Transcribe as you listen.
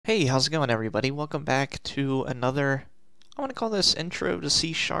Hey, how's it going, everybody? Welcome back to another, I want to call this Intro to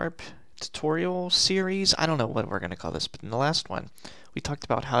C# tutorial series. I don't know what we're going to call this, but in the last one, we talked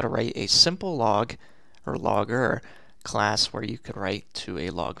about how to write a simple log or logger class where you could write to a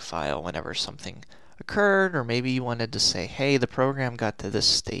log file whenever something occurred, or maybe you wanted to say, hey, the program got to this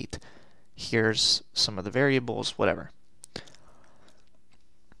state. Here's some of the variables, whatever.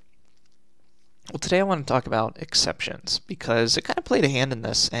 Well, today I want to talk about exceptions because it kind of played a hand in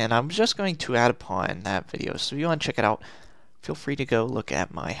this, and I'm just going to add upon that video. So if you want to check it out, feel free to go look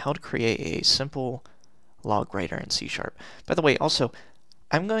at my how to create a simple log writer in C#. By the way, also,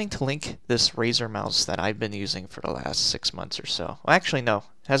 I'm going to link this Razer mouse that I've been using for the last 6 months or so. Well, actually, no,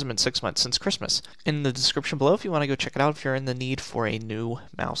 it hasn't been 6 months, since Christmas. In the description below if you want to go check it out if you're in the need for a new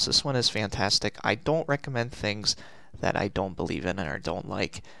mouse. This one is fantastic. I don't recommend things that I don't believe in or don't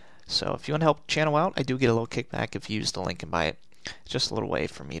like. So if you want to help the channel out, I do get a little kickback if you use the link and buy it. It's just a little way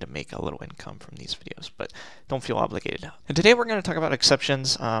for me to make a little income from these videos, but don't feel obligated. And today we're going to talk about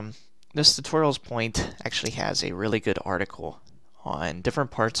exceptions. This tutorial's point actually has a really good article on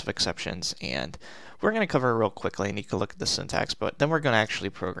different parts of exceptions, and we're going to cover it real quickly, and you can look at the syntax, but then we're going to actually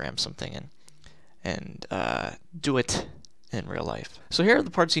program something and do it in real life. So here are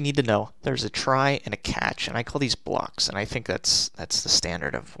the parts you need to know. There's a try and a catch, and I call these blocks, and I think that's the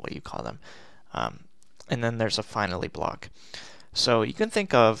standard of what you call them. And then there's a finally block. So you can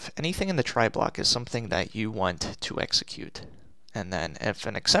think of anything in the try block as something that you want to execute. And then if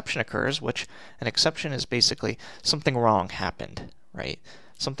an exception occurs, which an exception is basically something wrong happened, right?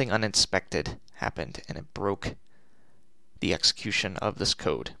 Something unexpected happened and it broke the execution of this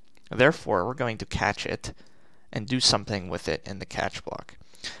code. Therefore, we're going to catch it and do something with it in the catch block.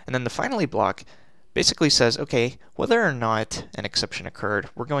 And then the finally block basically says, okay, whether or not an exception occurred,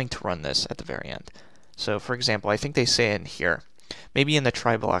 we're going to run this at the very end. So for example, I think they say in here, maybe in the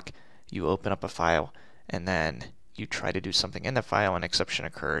try block, you open up a file and then you try to do something in the file, an exception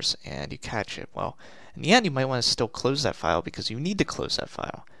occurs, and you catch it. Well, in the end, you might want to still close that file because you need to close that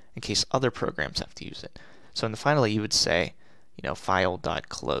file in case other programs have to use it. So in the finally, you would say,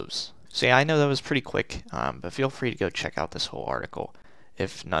 file.close. So yeah, I know that was pretty quick, but feel free to go check out this whole article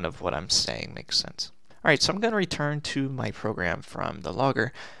if none of what I'm saying makes sense. Alright, so I'm going to return to my program from the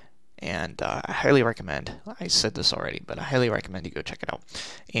logger, and I highly recommend, I said this already, but I highly recommend you go check it out.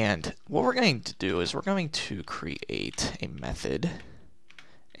 And what we're going to do is we're going to create a method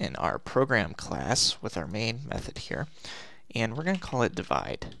in our program class with our main method here, and we're going to call it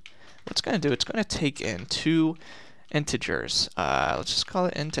divide. What it's going to do, it's going to take in two integers. Let's just call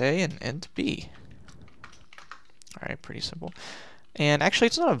it int a and int b. Alright, pretty simple. And actually,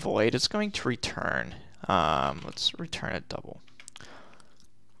 it's not a void, it's going to return. Let's return a double.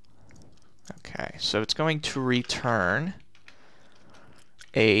 Okay, so it's going to return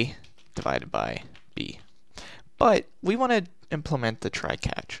a divided by b. But we want to implement the try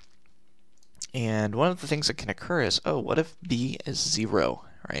catch. And one of the things that can occur is, oh, what if b is 0?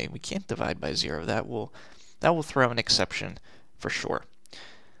 Right? We can't divide by 0. That will throw an exception for sure.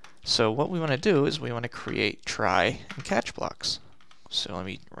 So what we want to do is we want to create try and catch blocks. So let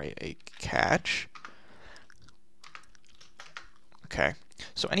me write a catch. Okay,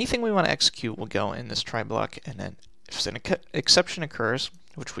 so anything we want to execute will go in this try block, and then if an exception occurs,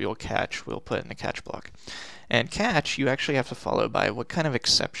 which we will catch, we'll put it in the catch block. And catch, you actually have to follow by what kind of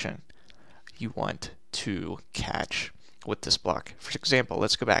exception you want to catch with this block. For example,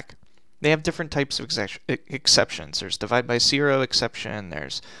 let's go back. They have different types of exceptions. There's divide by 0 exception,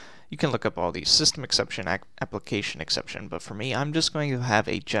 you can look up all these system exception, application exception, but for me, I'm just going to have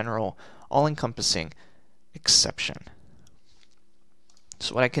a general, all-encompassing exception.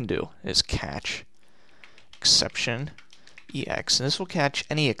 So what I can do is catch exception ex, and this will catch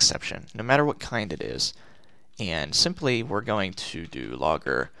any exception, no matter what kind it is. And simply, we're going to do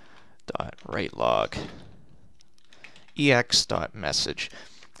logger.writeLog ex.message.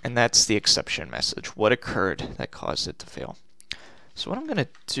 And that's the exception message, what occurred that caused it to fail. So what I'm going to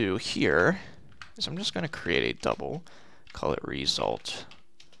do here is I'm just going to create a double, call it result.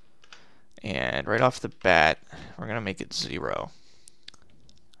 And right off the bat, we're going to make it 0.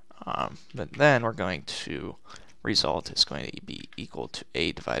 But then we're going to, result is going to be equal to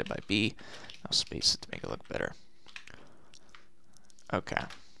a divided by b. I'll space it to make it look better. Okay,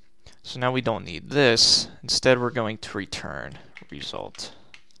 so now we don't need this. Instead, we're going to return result.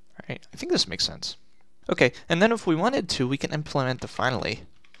 Right, I think this makes sense. Okay, and then if we wanted to, we can implement the finally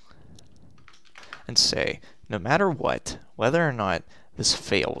and say, no matter what, whether or not this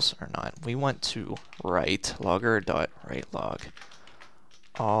fails or not, we want to write logger.writeLog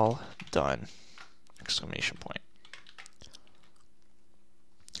all done, exclamation point.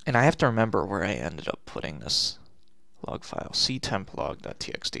 And I have to remember where I ended up putting this log file,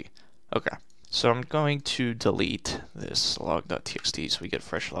 ctemplog.txt. Okay, so I'm going to delete this log.txt so we get a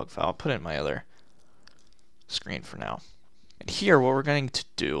fresh log file. I'll put it in my other screen for now. And here what we're going to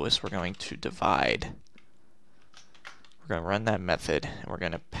do is we're going to divide. We're going to run that method and we're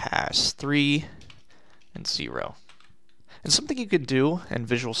going to pass 3 and 0. And something you could do in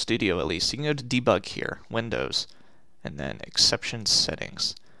Visual Studio at least, you can go to debug here, Windows, and then exception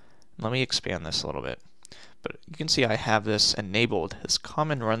settings. Let me expand this a little bit. But you can see I have this enabled, this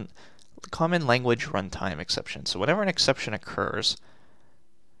common language runtime exception. So whenever an exception occurs,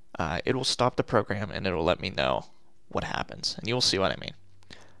 it will stop the program and it will let me know what happens. And you'll see what I mean.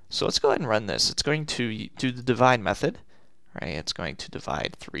 So let's go ahead and run this. It's going to do the divide method, right? It's going to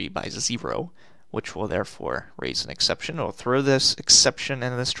divide 3 by 0, which will therefore raise an exception. It'll throw this exception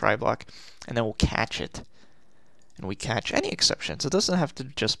into this try block, and then we'll catch it. And we catch any exceptions. It doesn't have to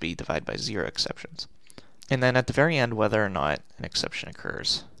just be divide by 0 exceptions. And then at the very end, whether or not an exception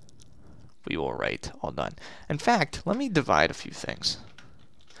occurs, we will write all done. In fact, let me divide a few things.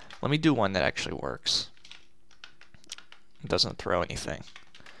 Let me do one that actually works. It doesn't throw anything.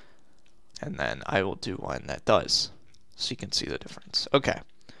 And then I will do one that does, so you can see the difference. Okay.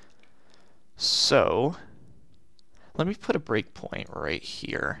 So let me put a breakpoint right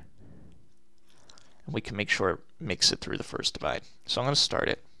here. And we can make sure it makes it through the first divide. So I'm going to start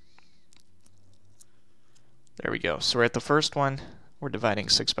it. There we go. So we're at the first one. We're dividing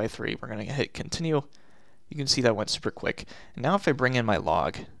 6 by 3. We're going to hit continue. You can see that went super quick. And now if I bring in my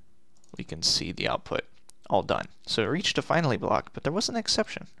log, we can see the output all done. So it reached a finally block, but there was an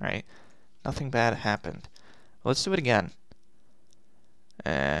exception, right? Nothing bad happened. Well, let's do it again.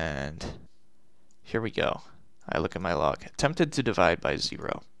 And here we go. I look at my log. Attempted to divide by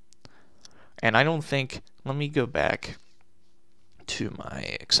 0. And I don't think, let me go back to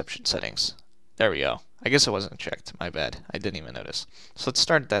my exception settings. There we go. I guess it wasn't checked. My bad. I didn't even notice. So let's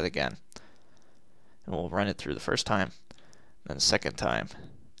start that again. And we'll run it through the first time, then the second time.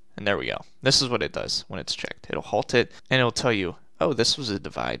 And there we go. This is what it does when it's checked. It'll halt it, and it'll tell you, oh, this was a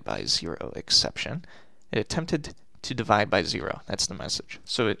divide by 0 exception. It attempted to divide by 0. That's the message.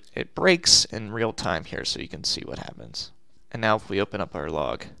 So it breaks in real time here so you can see what happens. And now if we open up our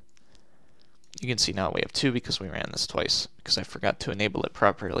log, you can see now we have 2 because we ran this twice, because I forgot to enable it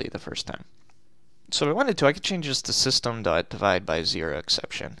properly the first time. So if I wanted to, I could change this to system.divide by 0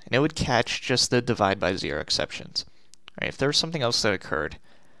 exception, and it would catch just the divide by 0 exceptions. Right? If there was something else that occurred,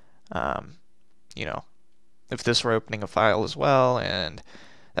 you know, if this were opening a file as well and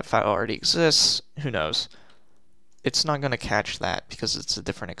that file already exists, who knows? It's not going to catch that because it's a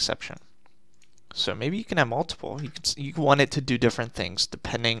different exception. So maybe you can have multiple. You can want it to do different things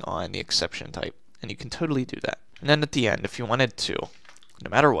depending on the exception type, and you can totally do that. And then at the end, if you wanted to, no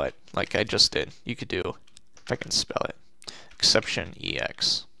matter what, like I just did, you could do, if I can spell it, exception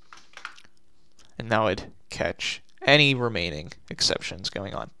EX. And that would catch any remaining exceptions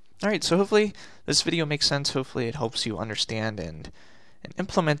going on. Alright, so hopefully this video makes sense. Hopefully it helps you understand and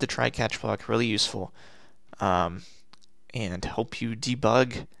implement the try-catch block. Really useful. And help you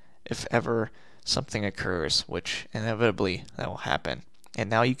debug if ever something occurs, which inevitably that will happen. And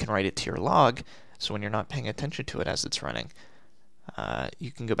now you can write it to your log, so when you're not paying attention to it as it's running,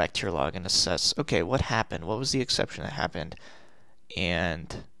 you can go back to your log and assess, okay, what happened? What was the exception that happened?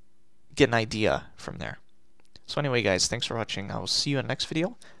 And get an idea from there. So anyway, guys, thanks for watching. I will see you in the next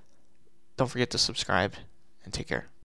video. Don't forget to subscribe, and take care.